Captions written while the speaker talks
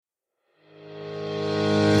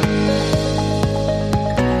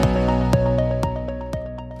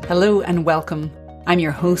Hello and welcome. I'm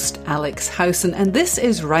your host, Alex Howson, and this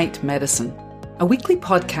is Right Medicine, a weekly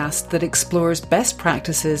podcast that explores best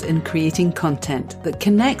practices in creating content that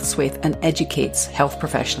connects with and educates health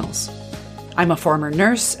professionals. I'm a former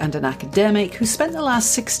nurse and an academic who spent the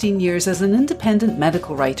last 16 years as an independent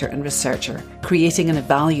medical writer and researcher, creating and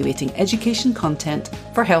evaluating education content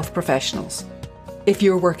for health professionals. If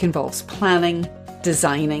your work involves planning,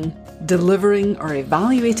 designing, delivering, or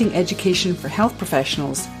evaluating education for health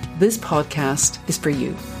professionals, this podcast is for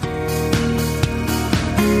you.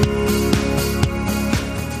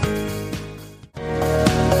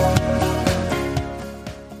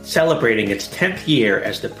 Celebrating its 10th year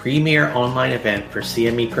as the premier online event for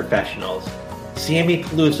CME professionals, CME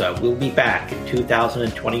Palooza will be back in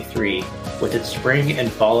 2023 with its spring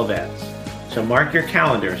and fall events. So mark your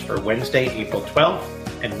calendars for Wednesday, April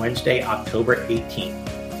 12th and Wednesday, October 18th.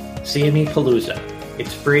 CME Palooza.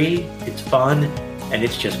 It's free, it's fun, and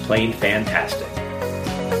it's just plain fantastic.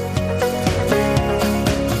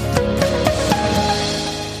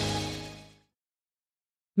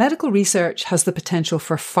 Medical research has the potential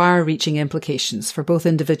for far-reaching implications for both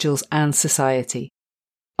individuals and society.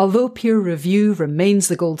 Although peer review remains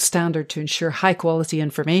the gold standard to ensure high-quality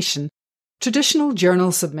information, traditional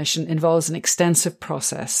journal submission involves an extensive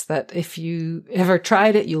process that, if you ever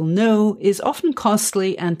tried it, you'll know is often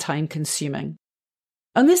costly and time-consuming.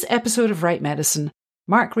 On this episode of Right Medicine,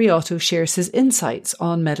 Mark Riotto shares his insights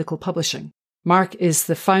on medical publishing. Mark is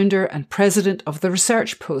the founder and president of The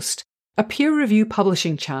Research Post, a peer review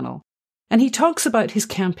publishing channel, and he talks about his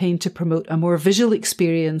campaign to promote a more visual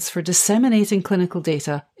experience for disseminating clinical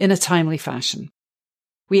data in a timely fashion.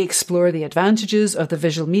 We explore the advantages of the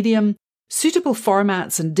visual medium, suitable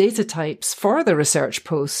formats and data types for The Research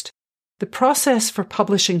Post, the process for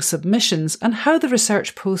publishing submissions, and how The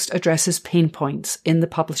Research Post addresses pain points in the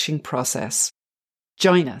publishing process.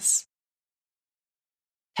 Join us.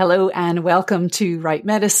 Hello and welcome to Right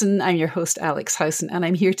Medicine. I'm your host, Alex Howson, and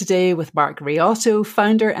I'm here today with Mark Riotto,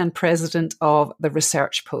 founder and president of The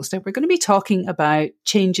Research Post. And we're going to be talking about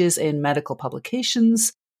changes in medical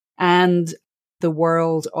publications and the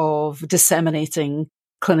world of disseminating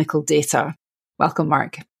clinical data. Welcome,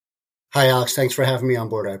 Mark. Hi, Alex. Thanks for having me on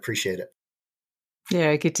board. I appreciate it.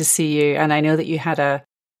 Yeah, good to see you. And I know that you had a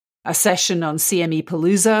session on CME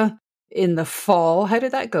Palooza in the fall. How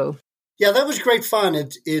did that go? Yeah, that was great fun.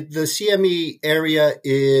 The CME area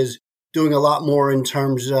is doing a lot more in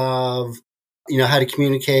terms of, how to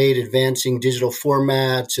communicate, advancing digital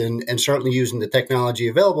formats, and certainly using the technology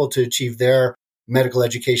available to achieve their medical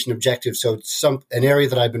education objectives. So it's an area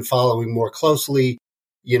that I've been following more closely,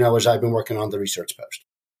 as I've been working on The Research Post.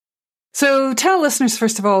 So tell listeners,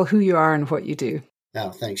 first of all, who you are and what you do. Oh,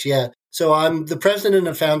 thanks. Yeah. So I'm the president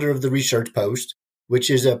and founder of The Research Post, which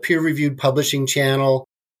is a peer-reviewed publishing channel,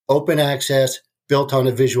 open access, built on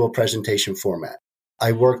a visual presentation format.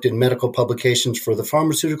 I worked in medical publications for the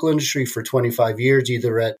pharmaceutical industry for 25 years,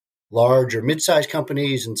 either at large or mid-sized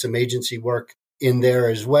companies, and some agency work in there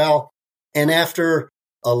as well. And after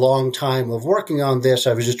a long time of working on this,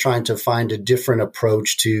 I was just trying to find a different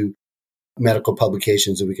approach to medical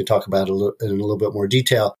publications that we could talk about in a little bit more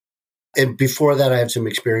detail. And before that, I had some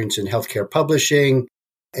experience in healthcare publishing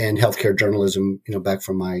and healthcare journalism, back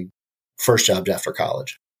from my first jobs after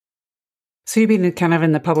college. So you've been kind of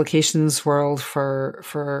in the publications world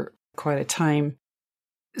for quite a time.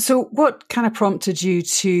 So what kind of prompted you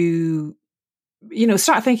to,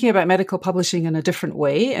 start thinking about medical publishing in a different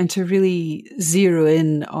way and to really zero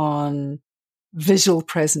in on visual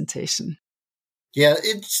presentation? Yeah,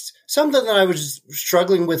 it's something that I was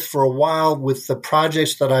struggling with for a while with the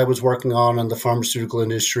projects that I was working on in the pharmaceutical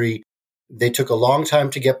industry. They took a long time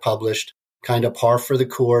to get published, kind of par for the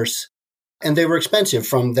course. And they were expensive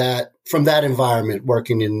from that environment,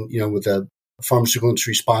 working in, with a pharmaceutical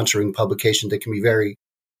industry sponsoring publication that can be very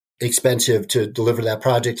expensive to deliver that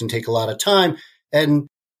project and take a lot of time. And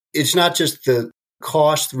it's not just the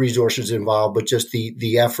cost resources involved, but just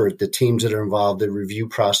the effort, the teams that are involved, the review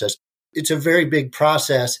process. It's a very big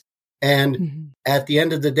process. And at the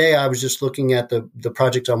end of the day, I was just looking at the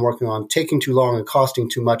project I'm working on taking too long and costing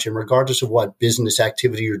too much. And regardless of what business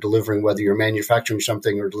activity you're delivering, whether you're manufacturing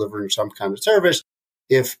something or delivering some kind of service,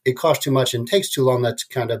 if it costs too much and takes too long, that's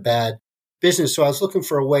kind of bad business. So I was looking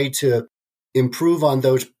for a way to improve on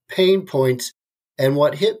those pain points. And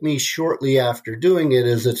what hit me shortly after doing it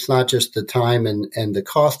is it's not just the time and the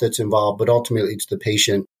cost that's involved, but ultimately it's the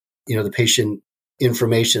patient, the patient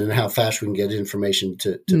information and how fast we can get information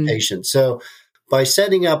to patients. So by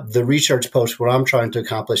setting up The Research Post, what I'm trying to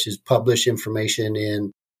accomplish is publish information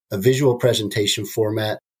in a visual presentation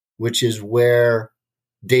format, which is where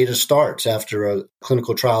data starts after a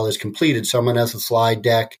clinical trial is completed. Someone has a slide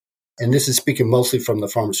deck, and this is speaking mostly from the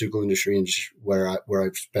pharmaceutical industry where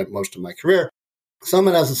I've spent most of my career.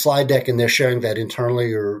 Someone has a slide deck and they're sharing that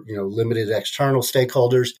internally or, limited external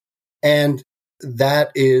stakeholders. And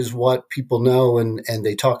that is what people know and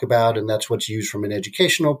they talk about, and that's what's used from an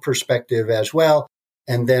educational perspective as well.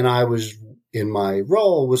 And then I was, in my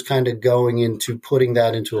role, was kind of going into putting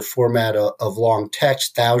that into a format of long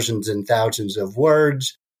text, thousands and thousands of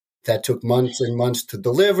words that took months and months to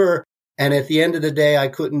deliver. And at the end of the day, I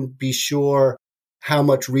couldn't be sure how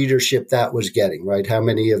much readership that was getting, right? How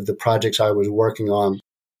many of the projects I was working on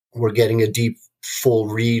were getting a deep, full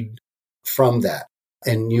read from that.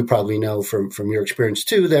 And you probably know from your experience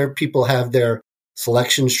too, people have their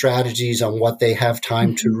selection strategies on what they have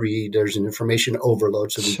time to read. There's an information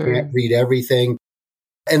overload, so we can't read everything.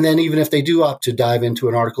 And then even if they do opt to dive into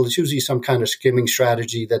an article, it's usually some kind of skimming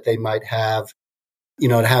strategy that they might have,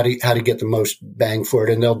 how to get the most bang for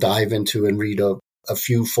it. And they'll dive into and read a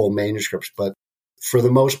few full manuscripts. But for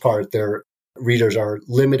the most part, their readers are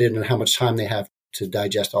limited in how much time they have to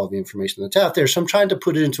digest all the information that's out there. So I'm trying to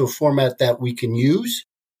put it into a format that we can use,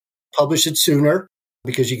 publish it sooner,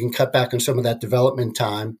 because you can cut back on some of that development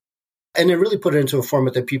time, and then really put it into a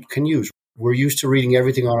format that people can use. We're used to reading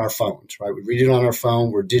everything on our phones, right? We read it on our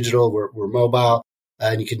phone. We're digital. We're mobile,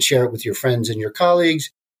 and you can share it with your friends and your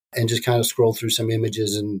colleagues and just kind of scroll through some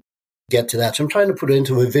images and get to that. So I'm trying to put it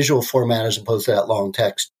into a visual format as opposed to that long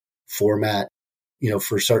text format,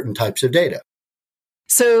 for certain types of data.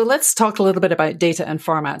 So let's talk a little bit about data and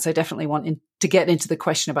formats. I definitely want to get into the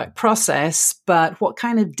question about process, but what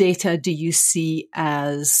kind of data do you see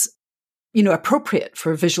as, appropriate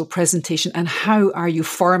for a visual presentation, and how are you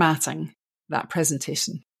formatting that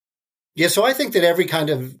presentation? Yeah, so I think that every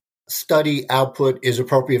kind of study output is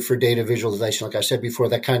appropriate for data visualization. Like I said before,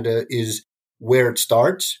 that kind of is where it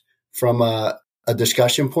starts from a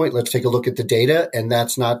discussion point. Let's take a look at the data. And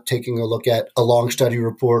that's not taking a look at a long study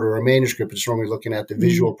report or a manuscript. It's normally looking at the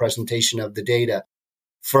visual presentation of the data.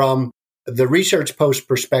 From the research post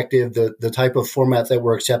perspective, the type of format that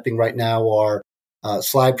we're accepting right now are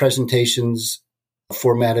slide presentations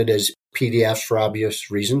formatted as PDFs for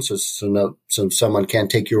obvious reasons. So someone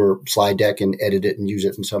can't take your slide deck and edit it and use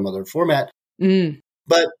it in some other format.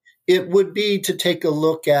 But it would be to take a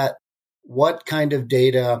look at what kind of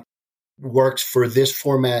data works for this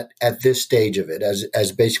format at this stage of it,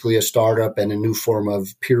 as basically a startup and a new form of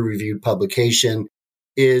peer-reviewed publication.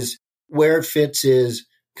 Is where it fits is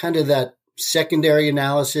kind of that secondary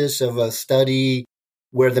analysis of a study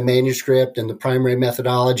where the manuscript and the primary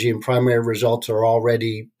methodology and primary results are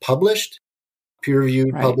already published,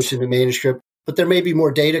 peer-reviewed, published in the manuscript. But there may be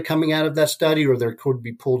more data coming out of that study, or there could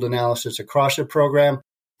be pooled analysis across a program.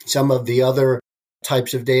 Some of the other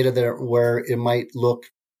types of data where it might look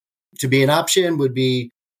to be an option would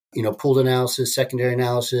be, pooled analysis, secondary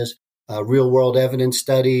analysis, real world evidence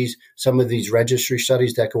studies, some of these registry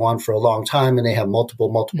studies that go on for a long time and they have multiple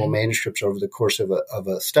manuscripts over the course of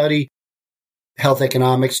a study, health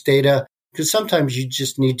economics data, because sometimes you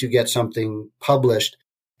just need to get something published.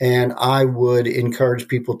 And I would encourage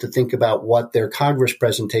people to think about what their Congress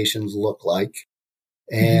presentations look like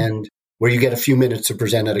and where you get a few minutes to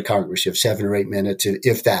present at a Congress. You have 7 or 8 minutes,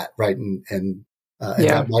 if that, right? And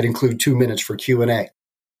that might include 2 minutes for Q&A,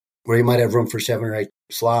 where you might have room for 7 or 8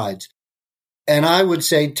 slides. And I would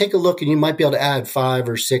say, take a look, and you might be able to add 5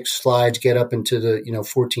 or 6 slides, get up into the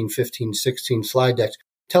 14, 15, 16 slide decks.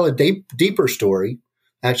 Tell a deeper story.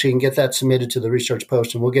 Actually, you can get that submitted to the Research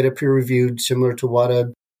Post, and we'll get it peer-reviewed, similar to what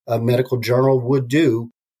a medical journal would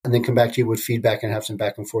do, and then come back to you with feedback and have some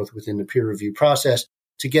back and forth within the peer review process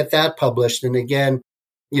to get that published. And again,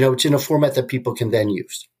 it's in a format that people can then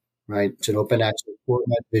use. Right? It's an open access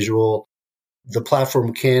format, visual. The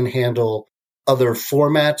platform can handle other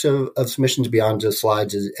formats of submissions beyond just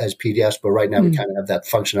slides as PDFs, but right now we kind of have that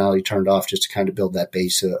functionality turned off just to kind of build that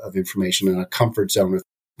base of information in a comfort zone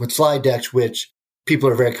with slide decks, which people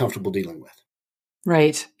are very comfortable dealing with.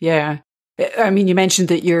 Right. Yeah. I mean, you mentioned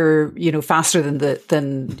that you're, faster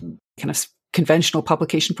than kind of conventional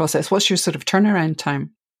publication process. What's your sort of turnaround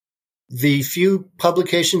time? The few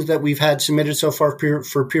publications that we've had submitted so far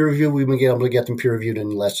for peer review, we've been able to get them peer reviewed in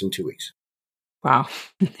less than 2 weeks. Wow.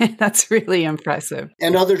 That's really impressive.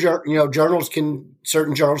 And other, certain journals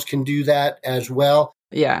can do that as well.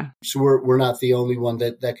 Yeah. So we're not the only one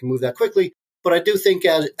that can move that quickly. But I do think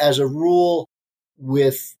as a rule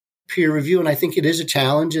with peer review, and I think it is a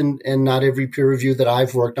challenge, and not every peer review that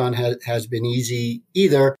I've worked on has been easy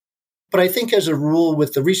either. But I think as a rule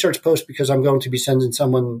with the Research Post, because I'm going to be sending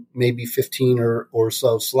someone maybe 15 or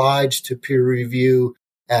so slides to peer review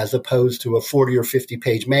as opposed to a 40 or 50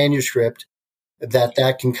 page manuscript,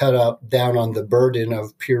 that can cut down on the burden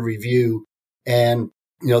of peer review. And,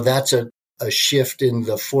 that's a shift in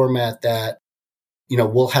the format that,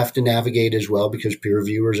 we'll have to navigate as well, because peer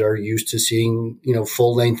reviewers are used to seeing,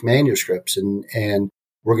 full length manuscripts, and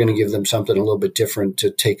we're going to give them something a little bit different to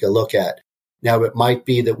take a look at. Now, it might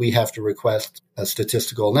be that we have to request a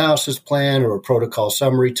statistical analysis plan or a protocol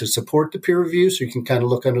summary to support the peer review, so you can kind of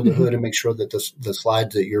look under the hood and make sure that the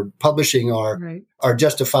slides that you're publishing are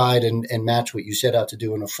justified and match what you set out to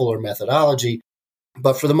do in a fuller methodology.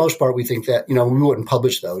 But for the most part, we think that, we wouldn't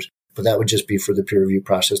publish those, but that would just be for the peer review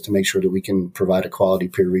process to make sure that we can provide a quality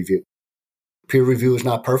peer review. Peer review is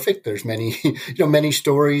not perfect. There's many, many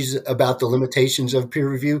stories about the limitations of peer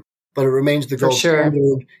review, but it remains the gold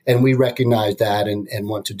standard, and we recognize that and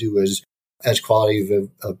want to do as quality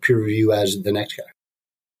of peer review as the next guy.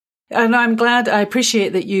 And I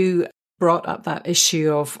appreciate that you brought up that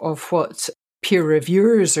issue of what peer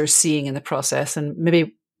reviewers are seeing in the process, and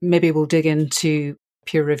maybe we'll dig into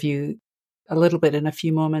peer review a little bit in a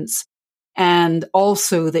few moments. And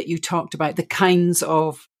also that you talked about the kinds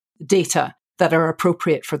of data that are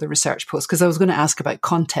appropriate for the research post. Because I was going to ask about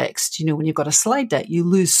context. When you've got a slide deck, you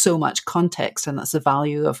lose so much context, and that's the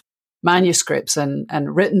value of manuscripts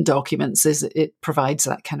and written documents, is it provides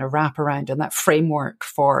that kind of wraparound and that framework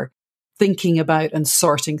for thinking about and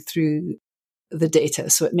sorting through the data.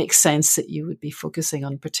 So it makes sense that you would be focusing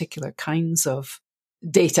on particular kinds of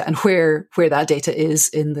data and where that data is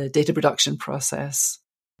in the data production process.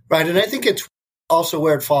 Right. And I think it's also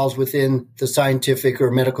where it falls within the scientific or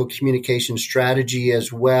medical communication strategy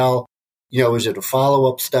as well. Is it a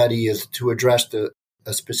follow-up study? Is it to address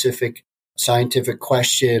a specific scientific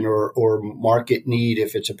question or market need,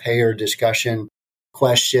 if it's a payer discussion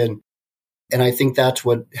question? And I think that's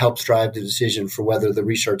what helps drive the decision for whether the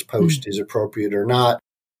research post is appropriate or not.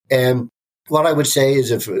 And what I would say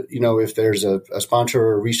is if there's a sponsor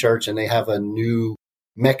or research and they have a new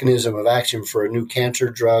mechanism of action for a new cancer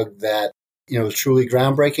drug that, is truly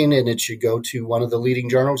groundbreaking and it should go to one of the leading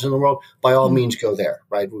journals in the world, by all means go there,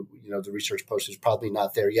 right? The research post is probably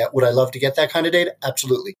not there yet. Would I love to get that kind of data?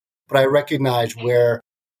 Absolutely. But I recognize where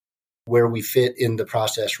we fit in the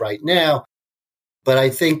process right now. But I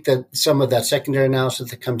think that some of that secondary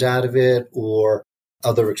analysis that comes out of it, or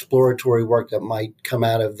other exploratory work that might come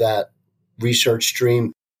out of that research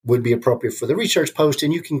stream, would be appropriate for the research post.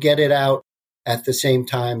 And you can get it out at the same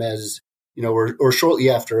time as, or shortly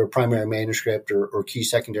after a primary manuscript or key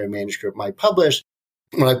secondary manuscript might publish.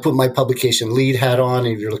 When I put my publication lead hat on,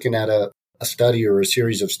 and you're looking at a study or a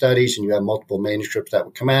series of studies and you have multiple manuscripts that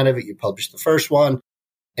would come out of it, you publish the first one.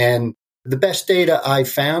 And the best data I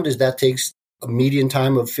found is that takes a median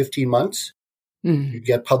time of 15 months. You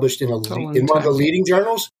get published in one of the leading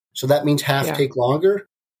journals. So that means half take longer.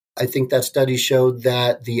 I think that study showed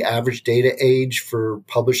that the average data age for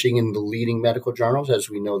publishing in the leading medical journals, as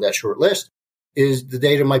we know that short list, is the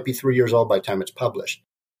data might be 3 years old by the time it's published.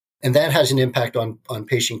 And that has an impact on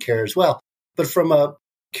patient care as well. But from a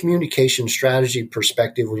communication strategy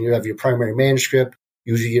perspective, when you have your primary manuscript,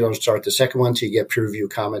 usually you don't start the second one till you get peer review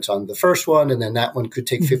comments on the first one. And then that one could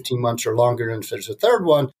take 15 months or longer. And if there's a third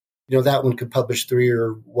one, that one could publish 3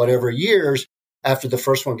 or whatever years after the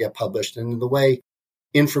first one get published. And the way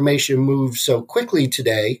information moves so quickly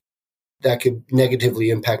today, that could negatively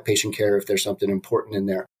impact patient care if there's something important in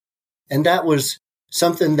there. And that was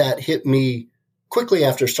something that hit me quickly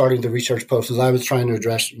after starting the research post, as I was trying to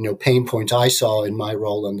address, pain points I saw in my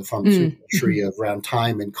role in the pharmaceutical industry around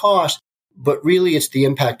time and cost. But really, it's the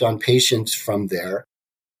impact on patients from there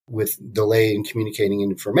with delay in communicating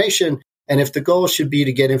information. And if the goal should be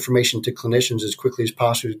to get information to clinicians as quickly as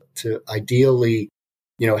possible to ideally,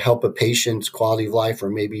 help a patient's quality of life or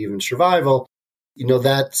maybe even survival,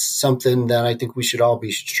 that's something that I think we should all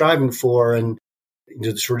be striving for. And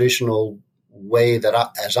the traditional way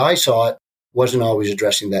that as I saw it, wasn't always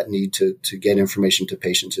addressing that need to get information to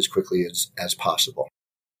patients as quickly as possible.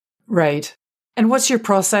 Right. And what's your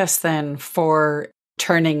process then for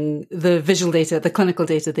turning the visual data, the clinical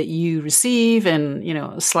data that you receive in,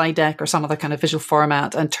 a slide deck or some other kind of visual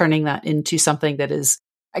format, and turning that into something that is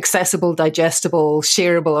accessible, digestible,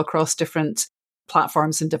 shareable across different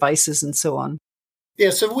platforms and devices and so on?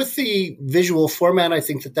 Yeah, so with the visual format, I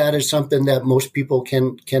think that is something that most people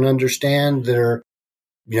can understand. They're,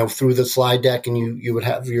 through the slide deck, and you would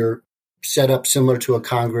have your setup similar to a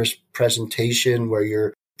Congress presentation where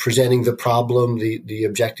you're presenting the problem, the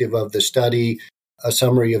objective of the study, a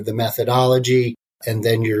summary of the methodology, and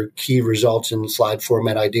then your key results in slide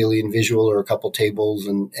format, ideally in visual, or a couple tables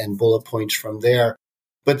and bullet points from there.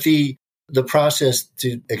 But the the process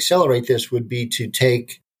to accelerate this would be to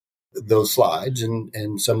take those slides,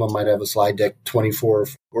 and someone might have a slide deck 24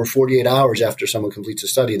 or 48 hours after someone completes a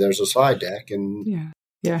study. There's a slide deck. And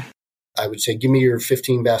I would say, give me your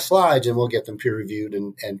 15 best slides and we'll get them peer reviewed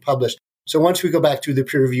and published. So once we go back through the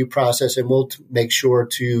peer review process, and we'll make sure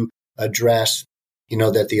to address,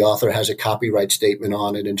 that the author has a copyright statement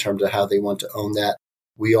on it in terms of how they want to own that.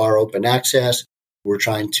 We are open access. We're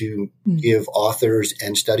trying to give authors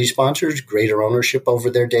and study sponsors greater ownership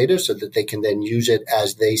over their data so that they can then use it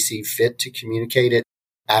as they see fit to communicate it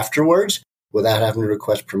afterwards without having to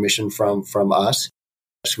request permission from us.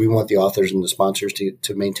 So we want the authors and the sponsors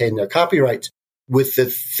to maintain their copyrights with the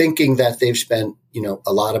thinking that they've spent,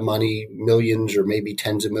 a lot of money, millions or maybe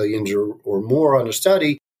tens of millions or more on a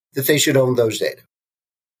study, that they should own those data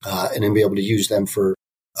and then be able to use them for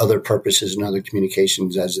other purposes and other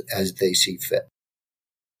communications as they see fit.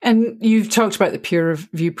 And you've talked about the peer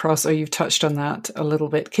review process, or you've touched on that a little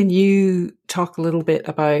bit. Can you talk a little bit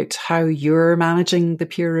about how you're managing the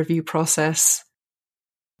peer review process?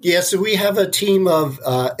 Yeah, so we have a team of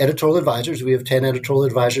editorial advisors. We have 10 editorial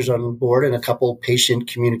advisors on board and a couple patient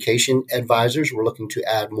communication advisors. We're looking to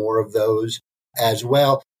add more of those as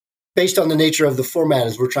well. Based on the nature of the format,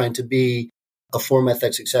 is we're trying to be a format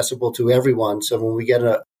that's accessible to everyone. So when we get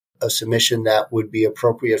a submission that would be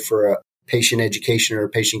appropriate for a patient education or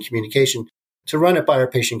patient communication, to run it by our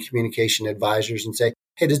patient communication advisors and say,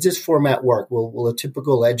 hey, does this format work? Will a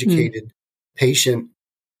typical educated patient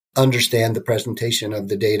understand the presentation of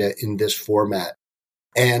the data in this format?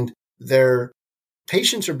 And their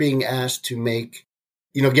patients are being asked to make,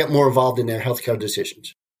 get more involved in their healthcare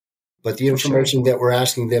decisions. But the information that we're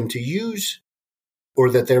asking them to use,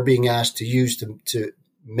 or that they're being asked to use to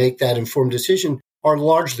make that informed decision, are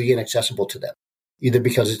largely inaccessible to them, either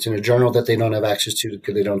because it's in a journal that they don't have access to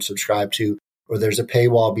because they don't subscribe to, or there's a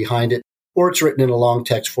paywall behind it, or it's written in a long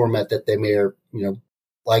text format that they may or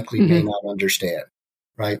likely may not understand,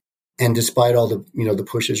 right? And despite all the the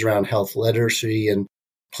pushes around health literacy and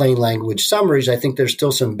plain language summaries, I think there's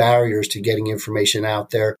still some barriers to getting information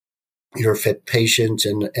out there for patients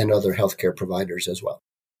and other healthcare providers as well.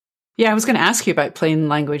 Yeah, I was going to ask you about plain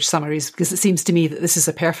language summaries, because it seems to me that this is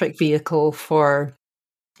a perfect vehicle for,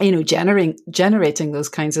 generating those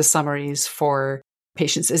kinds of summaries for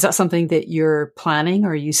patients. Is that something that you're planning,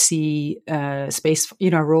 or you see space,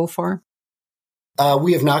 a role for?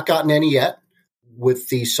 We have not gotten any yet. With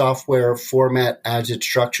the software format as it's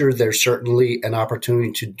structured, there's certainly an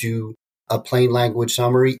opportunity to do a plain language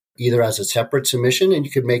summary, either as a separate submission, and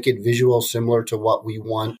you could make it visual, similar to what we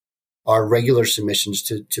want our regular submissions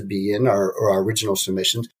to be in, or our original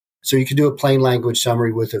submissions. So you could do a plain language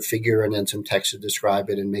summary with a figure and then some text to describe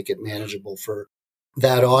it and make it manageable for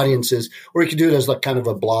that audiences. Or you could do it as like kind of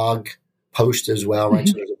a blog post as well, right?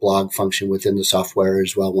 So there's a blog function within the software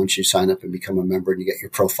as well. Once you sign up and become a member and you get your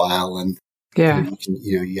profile, and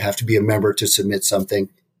you have to be a member to submit something.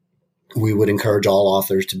 We would encourage all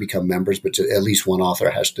authors to become members, but at least one author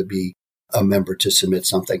has to be a member to submit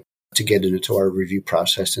something to get into our review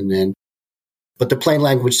process. But the plain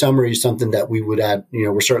language summary is something that we would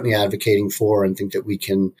we're certainly advocating for, and think that we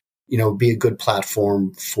can, be a good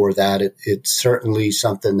platform for that. It's certainly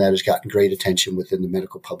something that has gotten great attention within the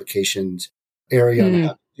medical publications area on how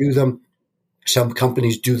to do them. Some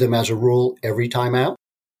companies do them as a rule every time out.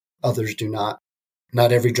 Others do not.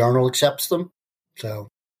 Not every journal accepts them. So,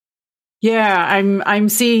 yeah, I'm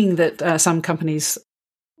seeing that some companies,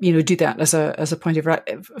 do that as a point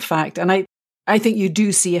of fact, and I think you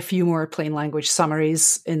do see a few more plain language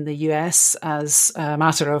summaries in the US as a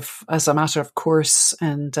matter of course,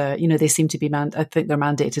 and they seem to be I think they're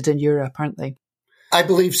mandated in Europe, aren't they? I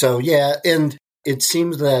believe so. Yeah, and it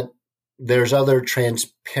seems that there's other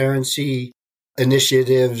transparency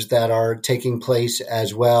initiatives that are taking place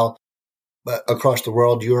as well. But across the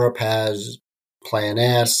world, Europe has Plan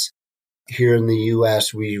S. Here in the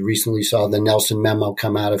U.S., we recently saw the Nelson memo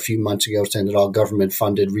come out a few months ago saying that all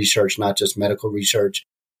government-funded research, not just medical research,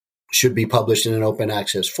 should be published in an open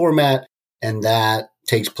access format, and that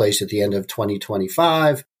takes place at the end of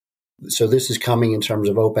 2025. So this is coming in terms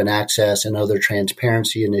of open access and other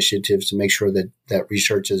transparency initiatives to make sure that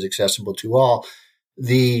research is accessible to all.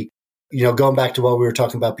 Going back to what we were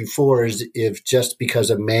talking about before, is if just because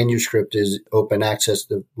a manuscript is open access,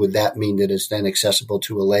 would that mean that it's then accessible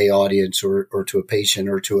to a lay audience or to a patient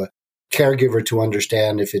or to a caregiver to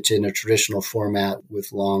understand if it's in a traditional format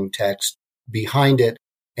with long text behind it?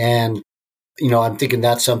 And, I'm thinking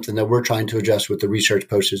that's something that we're trying to address with the research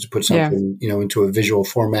posters, to put something, into a visual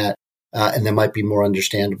format. And that might be more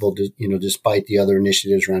understandable, despite the other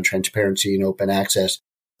initiatives around transparency and open access.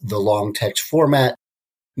 The long text format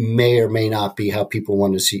may or may not be how people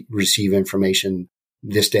want to receive information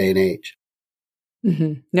this day and age.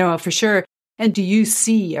 Mm-hmm. No, for sure. And do you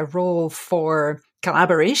see a role for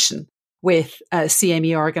collaboration with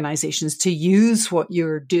CME organizations to use what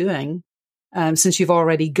you're doing, since you've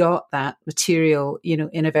already got that material,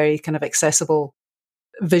 in a very kind of accessible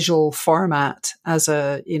visual format as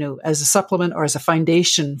a supplement or as a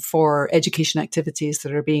foundation for education activities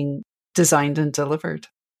that are being designed and delivered?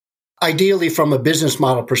 Ideally, from a business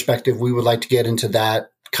model perspective, we would like to get into that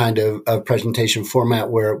kind of presentation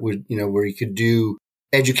format where it would, where you could do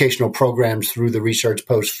educational programs through the Research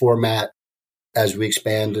Post format as we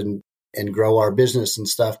expand and grow our business and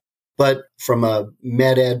stuff. But from a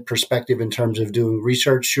med ed perspective, in terms of doing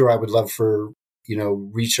research, sure, I would love for,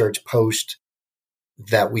 Research Post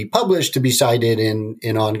that we publish to be cited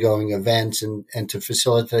in ongoing events and to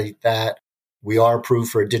facilitate that. We are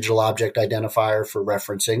approved for a digital object identifier for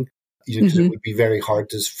referencing, because it would be very hard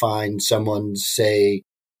to find someone, say,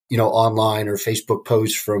 online or Facebook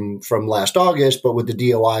post from last August, but with the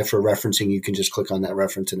DOI for referencing, you can just click on that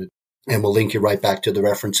reference and we'll link you right back to the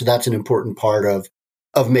reference. So that's an important part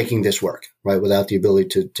of making this work, right? Without the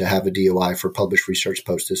ability to have a DOI for published research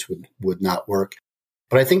posts, this would not work.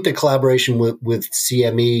 But I think the collaboration with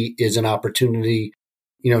CME is an opportunity,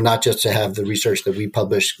 not just to have the research that we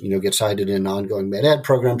publish, get cited in ongoing med ed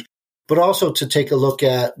programs, but also to take a look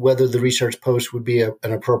at whether the Research Post would be an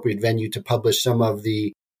appropriate venue to publish some of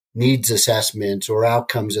the needs assessments or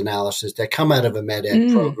outcomes analysis that come out of a med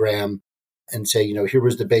ed program and say, here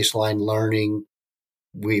was the baseline learning.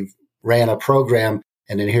 We've ran a program,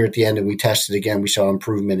 and then here at the end, and we tested again, we saw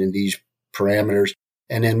improvement in these parameters.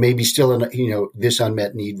 And then maybe still, this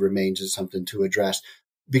unmet need remains as something to address,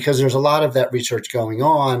 because there's a lot of that research going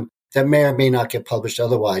on that may or may not get published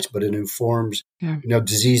otherwise, but it informs,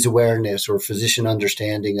 disease awareness or physician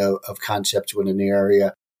understanding of concepts within an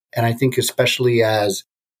area. And I think especially as,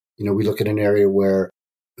 we look at an area where,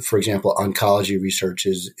 for example, oncology research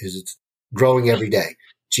is growing every day.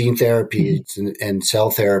 Gene therapies and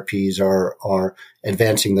cell therapies are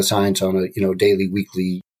advancing the science on a, daily,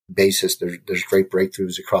 weekly basis. There's great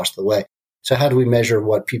breakthroughs across the way. So how do we measure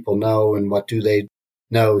what people know and what do they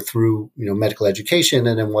know through, medical education?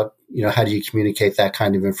 And then what, how do you communicate that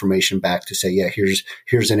kind of information back to say, yeah,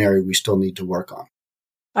 here's an area we still need to work on.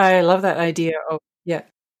 I love that idea. Oh, yeah.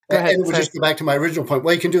 Go ahead. And we'll just go back to my original point.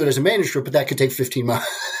 Well, you can do it as a manuscript, but that could take 15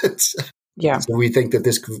 months. Yeah. So we think that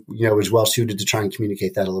this, is well suited to try and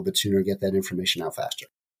communicate that a little bit sooner, get that information out faster.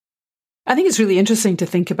 I think it's really interesting to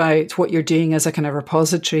think about what you're doing as a kind of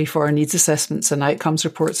repository for needs assessments and outcomes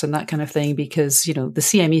reports and that kind of thing, because, the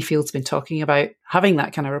CME field's been talking about having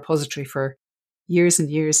that kind of repository for years and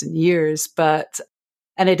years and years.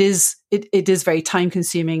 And it is very time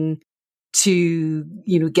consuming to,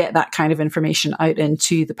 get that kind of information out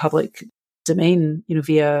into the public domain,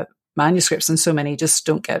 via manuscripts. And so many just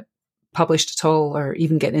don't get published at all or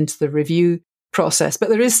even get into the review process. But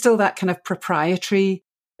there is still that kind of proprietary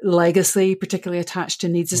legacy, particularly attached to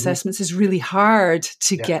needs assessments. Is really hard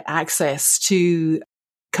to get access to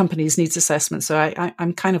companies' needs assessments. So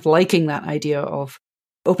I'm kind of liking that idea of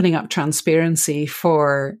opening up transparency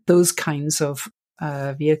for those kinds of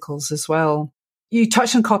vehicles as well. You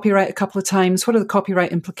touched on copyright a couple of times. What are the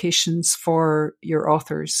copyright implications for your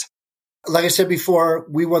authors? Like I said before,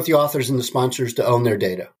 we want the authors and the sponsors to own their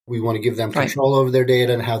data. We want to give them control over their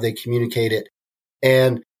data and how they communicate it.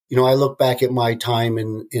 And I look back at my time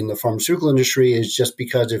in the pharmaceutical industry is just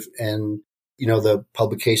because the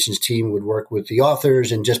publications team would work with the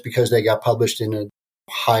authors, and just because they got published in a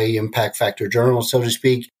high impact factor journal, so to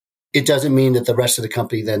speak, it doesn't mean that the rest of the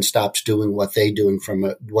company then stops doing what they do from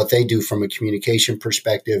a communication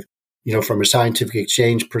perspective, from a scientific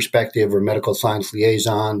exchange perspective or medical science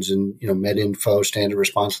liaisons and, MedInfo, standard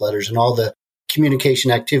response letters, and all the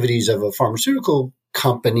communication activities of a pharmaceutical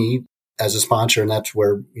company as a sponsor. And that's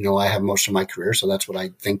where, I have most of my career. So that's what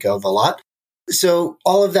I think of a lot. So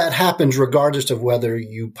all of that happens regardless of whether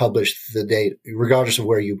you publish the data, regardless of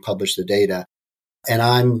where you publish the data. And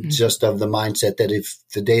I'm just of the mindset that if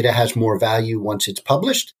the data has more value once it's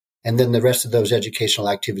published, and then the rest of those educational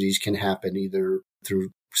activities can happen either through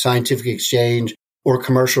scientific exchange or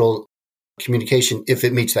commercial communication, if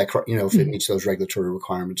it meets that, if it meets those regulatory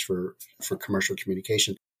requirements for commercial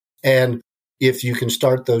communication. And if you can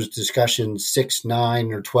start those discussions 6,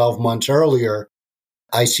 9, or 12 months earlier,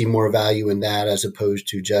 I see more value in that as opposed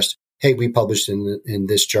to just, hey, we published in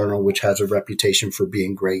this journal, which has a reputation for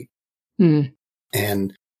being great.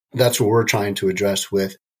 And that's what we're trying to address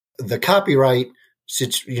with the copyright,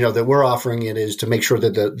 that we're offering. It is to make sure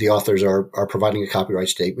that the authors are providing a copyright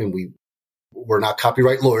statement. we're not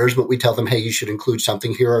copyright lawyers, but we tell them, hey, you should include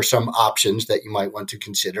something. Here are some options that you might want to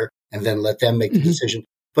consider, and then let them make the decision.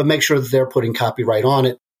 But make sure that they're putting copyright on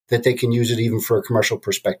it, that they can use it even for a commercial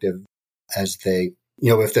perspective as they,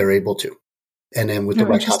 if they're able to. And then with the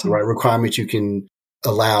right copyright requirements, you can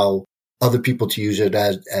allow other people to use it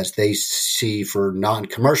as they see for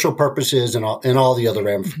non-commercial purposes and all the other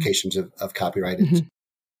ramifications of copyright.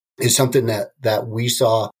 It's something that we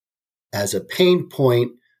saw as a pain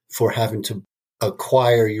point for having to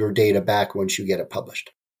acquire your data back once you get it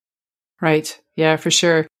published. Right. Yeah, for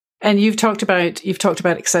sure. And you've talked about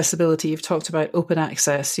accessibility, you've talked about open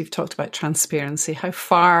access, you've talked about transparency. How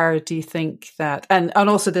far do you think that, and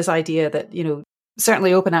also this idea that,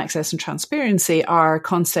 certainly open access and transparency are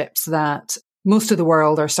concepts that most of the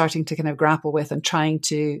world are starting to kind of grapple with and trying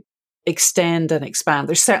to extend and expand.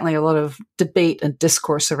 There's certainly a lot of debate and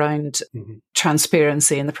discourse around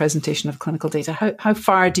transparency in the presentation of clinical data. How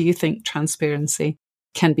far do you think transparency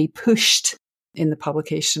can be pushed in the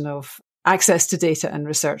publication of access to data and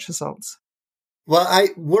research results? Well,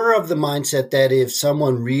 we're of the mindset that if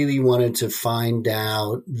someone really wanted to find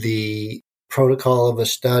out the protocol of a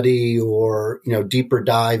study or, deeper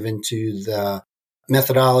dive into the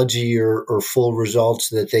methodology or full results,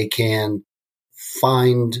 that they can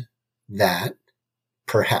find that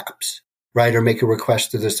perhaps, right? Or make a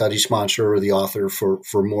request to the study sponsor or the author for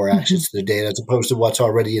more access to the data as opposed to what's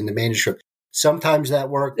already in the manuscript. Sometimes that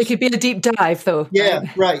works. It could be a deep dive, though.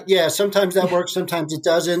 Yeah, right. Yeah, sometimes that works. Sometimes it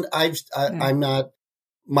doesn't. I'm not.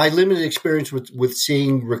 My limited experience with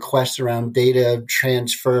seeing requests around data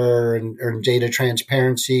transfer or data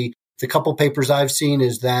transparency, the couple papers I've seen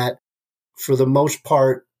is that for the most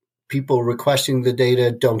part, people requesting the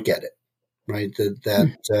data don't get it. Right.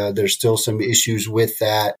 That there's still some issues with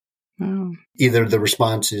that. Oh. Either the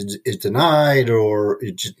response is denied or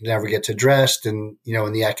it just never gets addressed. And,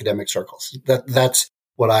 in the academic circles, that's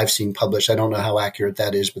what I've seen published. I don't know how accurate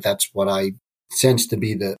that is, but that's what I sense to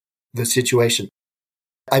be the situation.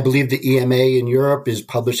 I believe the EMA in Europe is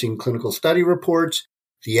publishing clinical study reports.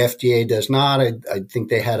 The FDA does not. I think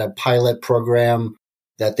they had a pilot program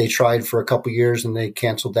that they tried for a couple of years and they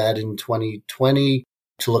canceled that in 2020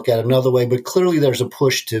 to look at another way. But clearly there's a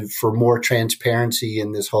push for more transparency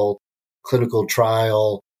in this whole clinical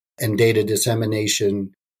trial and data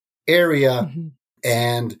dissemination area.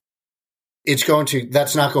 And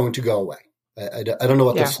that's not going to go away. I don't know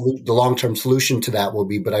what the long-term solution to that will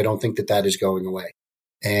be, but I don't think that is going away.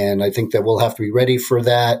 And I think that we'll have to be ready for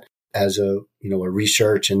that as a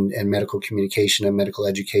research and medical communication and medical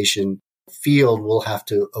education field. Will have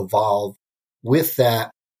to evolve with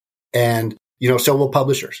that. And, so will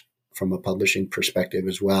publishers from a publishing perspective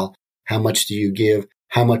as well. How much do you give?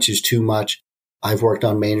 How much is too much? I've worked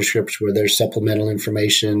on manuscripts where there's supplemental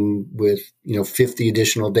information with, 50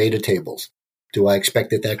 additional data tables. Do I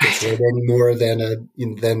expect that gets read any more than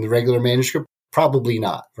the regular manuscript? Probably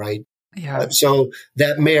not, right? Yeah. So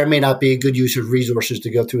that may or may not be a good use of resources to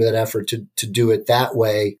go through that effort to do it that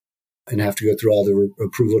way and have to go through all the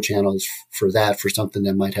approval channels for that, for something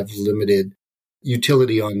that might have limited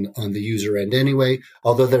utility on the user end anyway.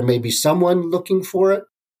 Although there may be someone looking for it,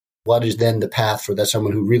 what is then the path for that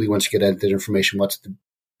someone who really wants to get at that information? What's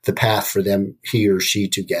the path for them, he or she,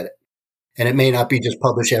 to get it? And it may not be just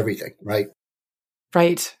publish everything, right?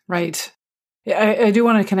 Right. I do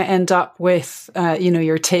want to kind of end up with,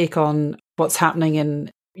 your take on what's happening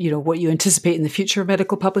in, what you anticipate in the future of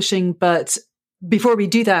medical publishing. But before we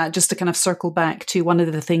do that, just to kind of circle back to one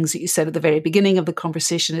of the things that you said at the very beginning of the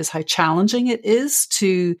conversation is how challenging it is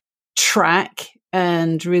to track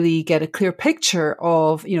and really get a clear picture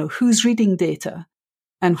of, who's reading data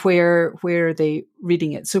and where are they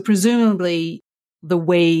reading it. So presumably the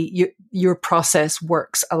way your process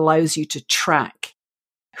works allows you to track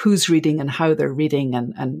who's reading and how they're reading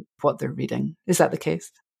and what they're reading. Is that the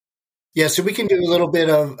case? Yeah, so we can do a little bit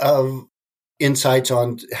of insights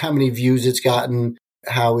on how many views it's gotten,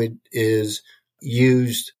 how it is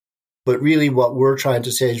used. But really what we're trying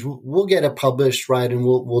to say is we'll get it published, right? And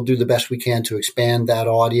we'll do the best we can to expand that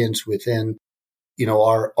audience within,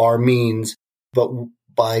 our means. But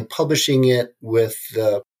by publishing it with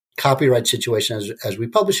the copyright situation as we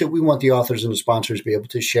publish it, we want the authors and the sponsors to be able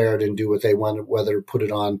to share it and do what they want, whether put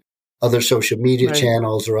it on other social media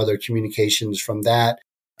channels or other communications from that,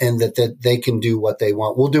 and that they can do what they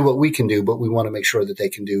want. We'll do what we can do, but we want to make sure that they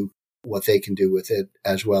can do what they can do with it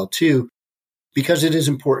as well, too. Because it is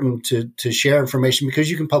important to share information, because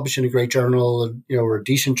you can publish in a great journal, or a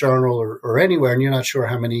decent journal or anywhere, and you're not sure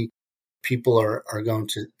how many people are going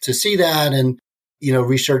to see that. And,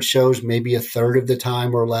 research shows maybe a third of the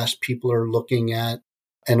time or less people are looking at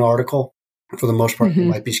an article. For the most part, they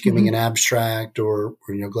might be skimming an abstract or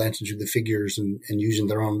glancing through the figures and using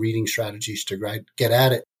their own reading strategies to get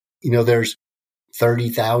at it. There's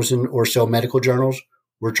 30,000 or so medical journals.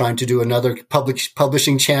 We're trying to do another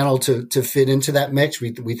publishing channel to fit into that mix.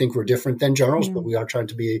 We think we're different than journals, but we are trying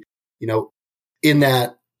to be, in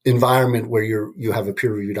that environment where you have a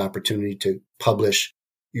peer-reviewed opportunity to publish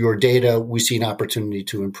your data. We see an opportunity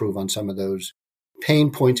to improve on some of those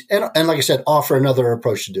pain points. And like I said, offer another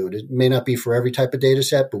approach to do it. It may not be for every type of data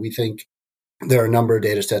set, but we think there are a number of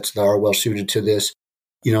data sets that are well suited to this.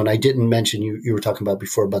 And I didn't mention, you were talking about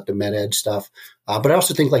before about the med-ed stuff. But I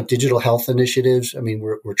also think like digital health initiatives. I mean,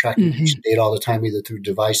 we're tracking patient data all the time, either through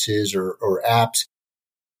devices or apps.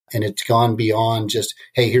 And it's gone beyond just,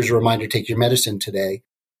 hey, here's a reminder, take your medicine today.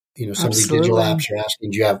 Some of these digital apps are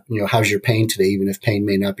asking, do you have, how's your pain today? Even if pain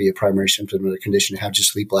may not be a primary symptom of the condition, how'd you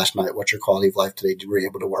sleep last night? What's your quality of life today? Were you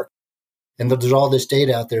able to work? And there's all this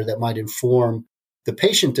data out there that might inform the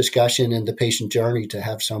patient discussion and the patient journey to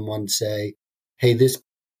have someone say, hey,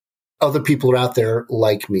 other people are out there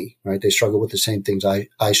like me, right? They struggle with the same things I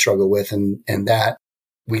struggle with. And that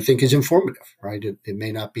we think is informative, right? It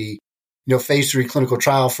may not be, phase 3 clinical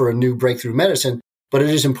trial for a new breakthrough medicine, but it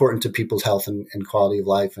is important to people's health and quality of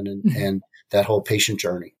life and that whole patient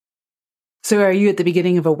journey. So are you at the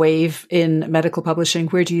beginning of a wave in medical publishing?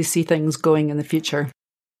 Where do you see things going in the future?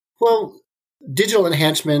 Well, digital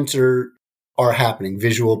enhancements are happening.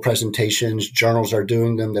 Visual presentations, journals are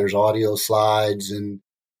doing them. There's audio slides and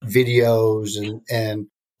videos and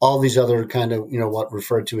all these other kind of, what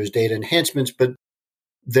referred to as data enhancements, but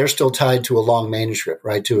they're still tied to a long manuscript,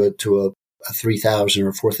 right? To a 3,000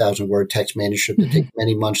 or 4,000 word text manuscript that takes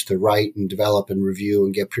many months to write and develop and review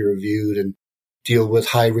and get peer reviewed and deal with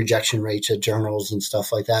high rejection rates at journals and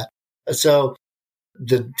stuff like that. So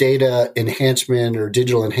the data enhancement or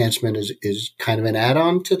digital enhancement is kind of an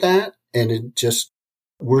add-on to that. And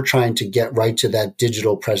we're trying to get right to that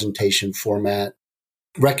digital presentation format,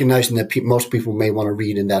 recognizing that most people may want to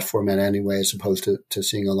read in that format anyway, as opposed to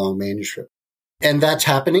seeing a long manuscript. And that's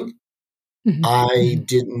happening. I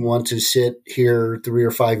didn't want to sit here 3 or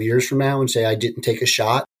 5 years from now and say I didn't take a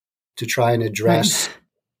shot to try and address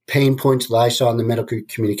pain points that I saw in the medical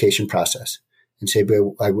communication process and say, but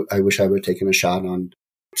I wish I would have taken a shot on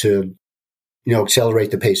to, accelerate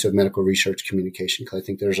the pace of medical research communication, because I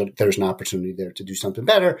think there's an opportunity there to do something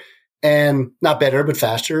better, and not better, but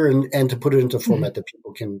faster, and to put it into a format that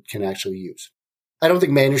people can actually use. I don't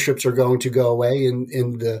think manuscripts are going to go away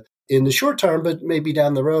in the short term, but maybe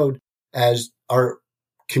down the road, as our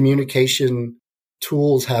communication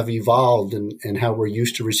tools have evolved and how we're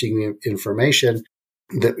used to receiving information,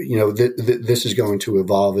 this is going to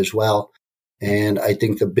evolve as well. And I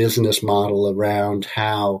think the business model around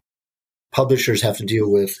how publishers have to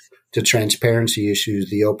deal with the transparency issues,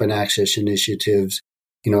 the open access initiatives,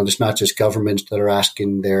 it's not just governments that are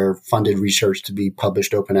asking their funded research to be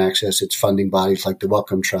published open access. It's funding bodies like the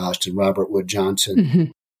Wellcome Trust and Robert Wood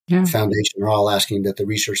Johnson Foundation are all asking that the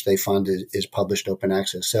research they fund is published open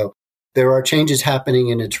access. So there are changes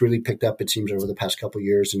happening, and it's really picked up, it seems, over the past couple of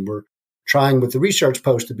years. And we're trying with the Research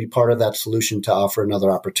Post to be part of that solution to offer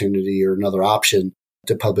another opportunity or another option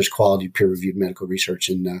to publish quality peer-reviewed medical research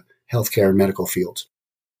in healthcare and medical fields.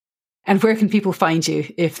 And where can people find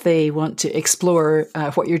you if they want to explore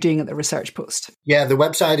what you're doing at the Research Post? Yeah, the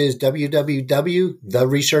website is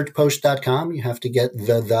www.theresearchpost.com. You have to get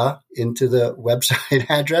the into the website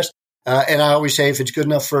address. And I always say if it's good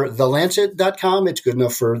enough for thelancet.com, it's good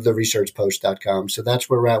enough for theresearchpost.com. So that's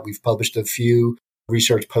where we're at. We've published a few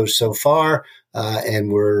research posts so far,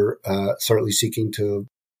 and we're certainly seeking to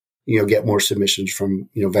get more submissions from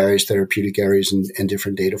various therapeutic areas and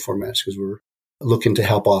different data formats, because we're looking to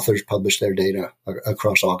help authors publish their data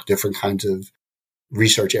across all different kinds of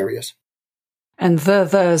research areas. And the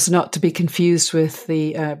is not to be confused with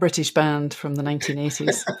the British band from the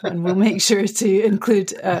 1980s. And we'll make sure to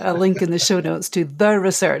include a link in the show notes to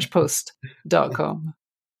theresearchpost.com.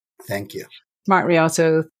 Thank you. Mark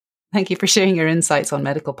Rialto, thank you for sharing your insights on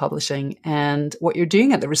medical publishing and what you're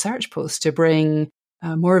doing at the Research Post to bring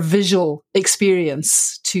a more visual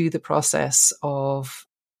experience to the process of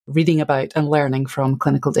reading about and learning from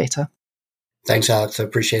clinical data. Thanks, Alex. I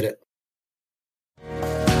appreciate it.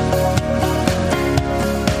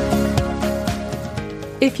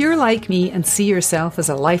 If you're like me and see yourself as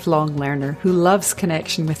a lifelong learner who loves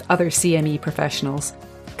connection with other CME professionals,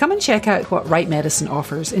 come and check out what Write Medicine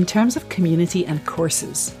offers in terms of community and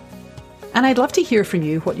courses. And I'd love to hear from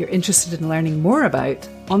you what you're interested in learning more about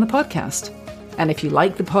on the podcast. And if you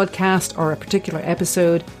like the podcast or a particular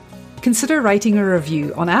episode, Consider writing a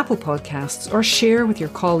review on Apple Podcasts or share with your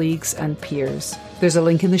colleagues and peers. There's a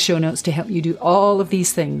link in the show notes to help you do all of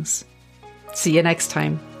these things. See you next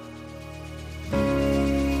time.